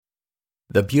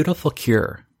The Beautiful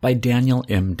Cure by Daniel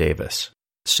M. Davis.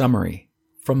 Summary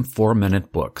from 4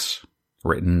 Minute Books.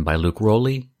 Written by Luke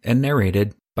Rowley and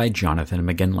narrated by Jonathan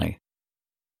McGinley.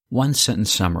 One-sentence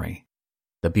summary.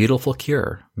 The Beautiful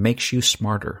Cure makes you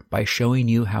smarter by showing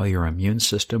you how your immune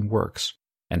system works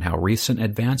and how recent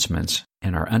advancements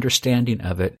in our understanding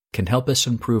of it can help us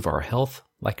improve our health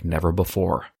like never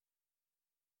before.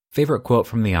 Favorite quote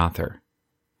from the author.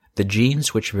 The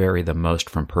genes which vary the most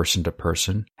from person to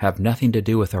person have nothing to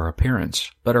do with our appearance,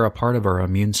 but are a part of our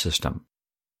immune system.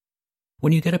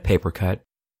 When you get a paper cut,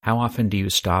 how often do you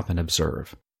stop and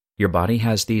observe? Your body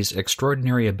has these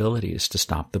extraordinary abilities to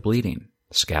stop the bleeding,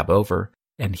 scab over,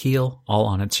 and heal all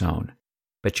on its own.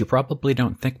 But you probably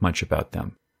don't think much about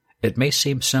them. It may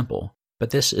seem simple, but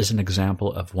this is an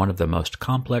example of one of the most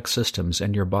complex systems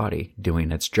in your body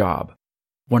doing its job.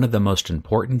 One of the most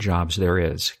important jobs there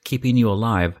is, keeping you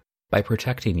alive by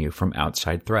protecting you from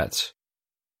outside threats.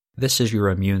 This is your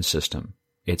immune system.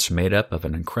 It's made up of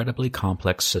an incredibly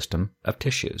complex system of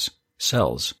tissues,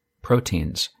 cells,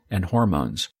 proteins, and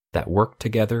hormones that work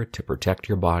together to protect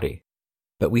your body.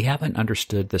 But we haven't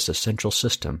understood this essential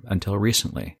system until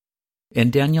recently.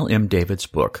 In Daniel M. Davis'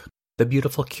 book, The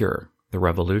Beautiful Cure, The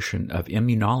Revolution of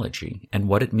Immunology and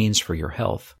What It Means for Your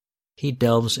Health, he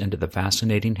delves into the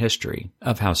fascinating history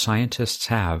of how scientists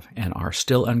have and are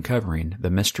still uncovering the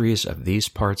mysteries of these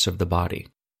parts of the body.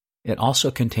 It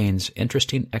also contains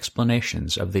interesting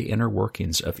explanations of the inner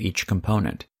workings of each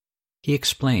component. He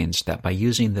explains that by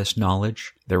using this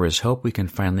knowledge, there is hope we can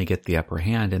finally get the upper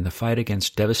hand in the fight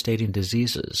against devastating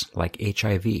diseases like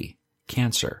HIV,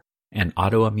 cancer, and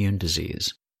autoimmune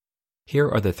disease. Here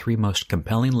are the 3 most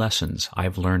compelling lessons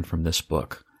I've learned from this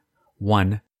book.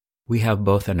 1. We have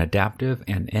both an adaptive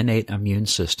and innate immune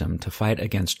system to fight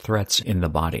against threats in the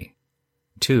body.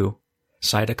 2.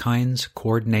 Cytokines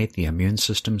coordinate the immune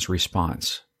system's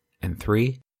response. And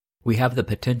 3. We have the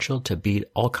potential to beat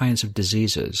all kinds of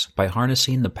diseases by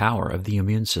harnessing the power of the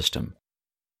immune system.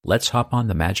 Let's hop on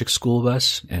the magic school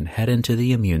bus and head into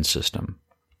the immune system.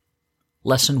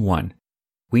 Lesson 1.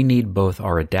 We need both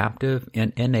our adaptive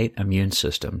and innate immune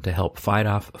system to help fight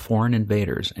off foreign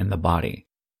invaders in the body.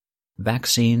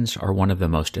 Vaccines are one of the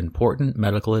most important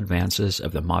medical advances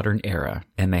of the modern era,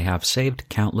 and they have saved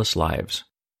countless lives.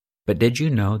 But did you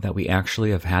know that we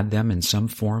actually have had them in some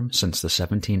form since the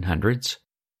 1700s?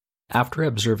 After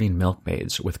observing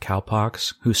milkmaids with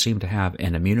cowpox who seemed to have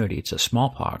an immunity to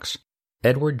smallpox,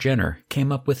 Edward Jenner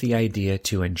came up with the idea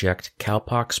to inject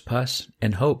cowpox pus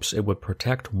in hopes it would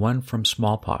protect one from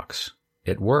smallpox.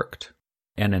 It worked,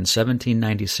 and in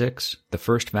 1796, the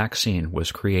first vaccine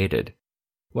was created.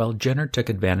 While Jenner took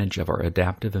advantage of our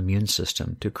adaptive immune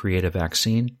system to create a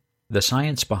vaccine, the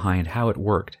science behind how it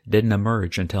worked didn't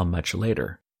emerge until much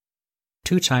later.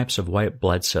 2 types of white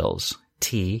blood cells,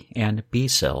 T and B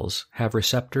cells, have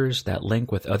receptors that link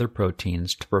with other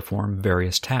proteins to perform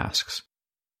various tasks.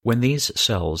 When these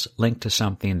cells link to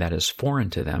something that is foreign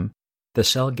to them, the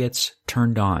cell gets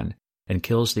turned on and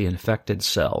kills the infected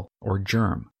cell or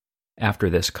germ.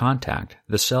 After this contact,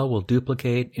 the cell will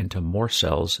duplicate into more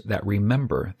cells that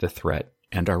remember the threat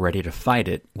and are ready to fight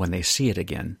it when they see it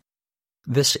again.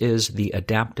 This is the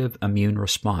adaptive immune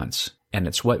response, and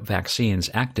it's what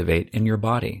vaccines activate in your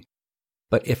body.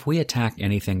 But if we attack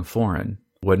anything foreign,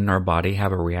 wouldn't our body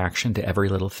have a reaction to every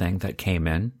little thing that came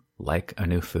in, like a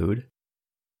new food?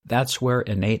 That's where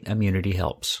innate immunity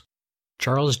helps.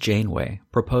 Charles Janeway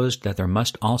proposed that there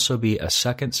must also be a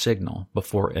second signal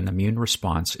before an immune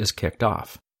response is kicked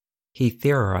off. He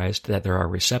theorized that there are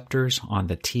receptors on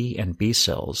the T and B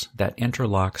cells that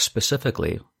interlock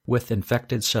specifically with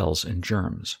infected cells and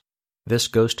germs. This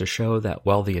goes to show that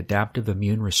while the adaptive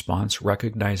immune response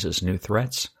recognizes new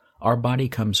threats, our body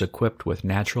comes equipped with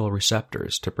natural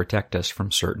receptors to protect us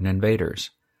from certain invaders.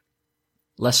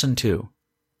 Lesson 2.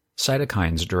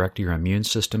 Cytokines direct your immune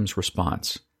system's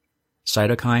response.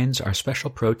 Cytokines are special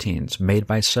proteins made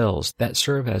by cells that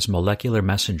serve as molecular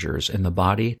messengers in the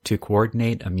body to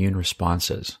coordinate immune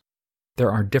responses.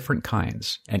 There are different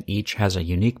kinds, and each has a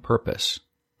unique purpose.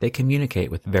 They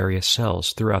communicate with various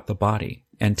cells throughout the body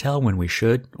and tell when we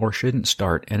should or shouldn't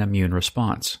start an immune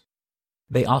response.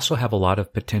 They also have a lot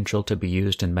of potential to be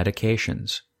used in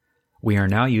medications. We are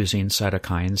now using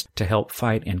cytokines to help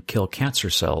fight and kill cancer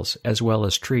cells as well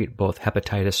as treat both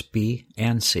hepatitis B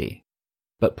and C.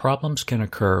 But problems can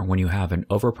occur when you have an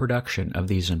overproduction of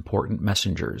these important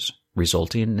messengers,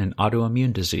 resulting in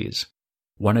autoimmune disease.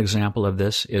 One example of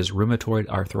this is rheumatoid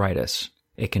arthritis,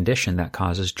 a condition that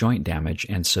causes joint damage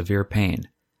and severe pain.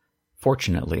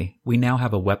 Fortunately, we now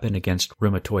have a weapon against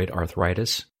rheumatoid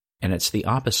arthritis, and it's the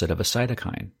opposite of a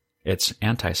cytokine. It's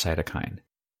anti-cytokine.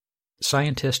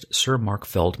 Scientist Sir Mark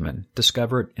Feldman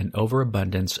discovered an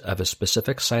overabundance of a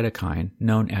specific cytokine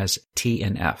known as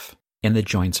TNF in the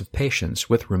joints of patients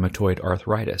with rheumatoid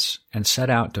arthritis and set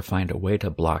out to find a way to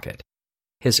block it.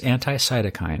 His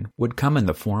anti-cytokine would come in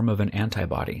the form of an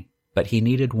antibody, but he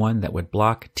needed one that would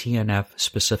block TNF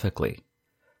specifically.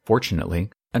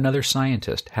 Fortunately, another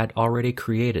scientist had already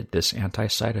created this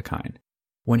anti-cytokine.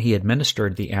 When he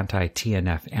administered the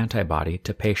anti-TNF antibody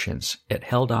to patients, it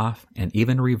held off and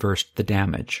even reversed the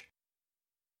damage.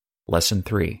 Lesson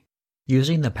 3.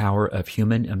 Using the power of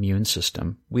human immune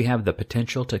system, we have the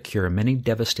potential to cure many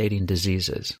devastating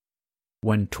diseases.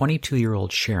 When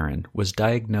 22-year-old Sharon was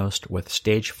diagnosed with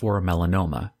stage 4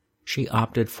 melanoma, she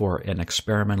opted for an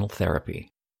experimental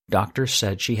therapy. Doctors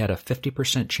said she had a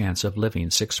 50% chance of living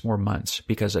 6 more months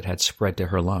because it had spread to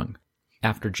her lung.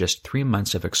 After just 3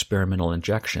 months of experimental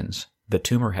injections, the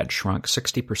tumor had shrunk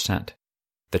 60%.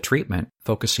 The treatment,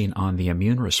 focusing on the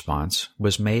immune response,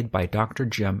 was made by Dr.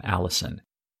 Jim Allison.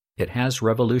 It has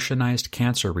revolutionized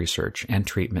cancer research and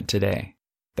treatment today.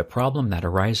 The problem that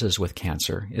arises with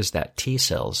cancer is that T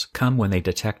cells come when they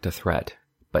detect a threat,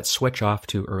 but switch off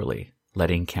too early,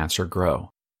 letting cancer grow.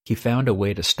 He found a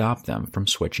way to stop them from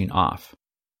switching off.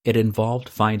 It involved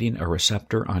finding a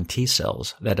receptor on T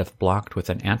cells that, if blocked with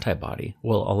an antibody,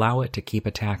 will allow it to keep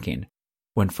attacking.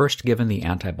 When first given the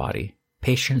antibody,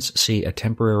 patients see a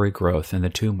temporary growth in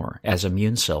the tumor as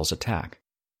immune cells attack.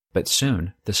 But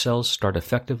soon, the cells start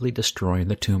effectively destroying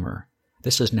the tumor.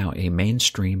 This is now a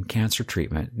mainstream cancer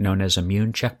treatment known as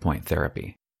immune checkpoint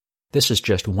therapy. This is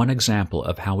just one example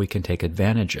of how we can take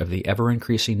advantage of the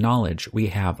ever-increasing knowledge we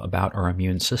have about our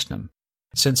immune system.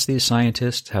 Since these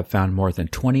scientists have found more than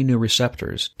 20 new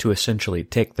receptors to essentially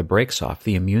take the brakes off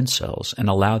the immune cells and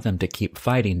allow them to keep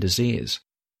fighting disease.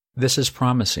 This is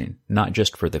promising, not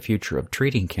just for the future of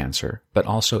treating cancer, but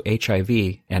also HIV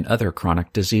and other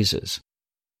chronic diseases.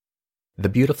 The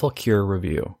Beautiful Cure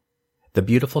Review. The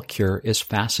Beautiful Cure is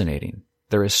fascinating.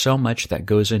 There is so much that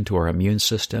goes into our immune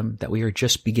system that we are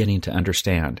just beginning to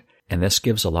understand, and this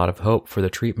gives a lot of hope for the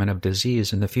treatment of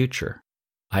disease in the future.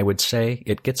 I would say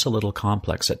it gets a little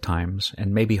complex at times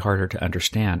and may be harder to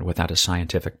understand without a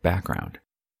scientific background.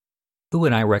 Who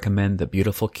would I recommend the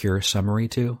Beautiful Cure summary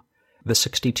to? The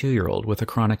 62-year-old with a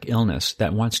chronic illness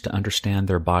that wants to understand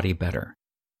their body better.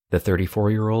 The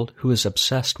 34-year-old who is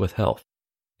obsessed with health.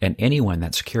 And anyone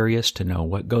that's curious to know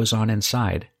what goes on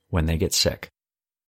inside when they get sick.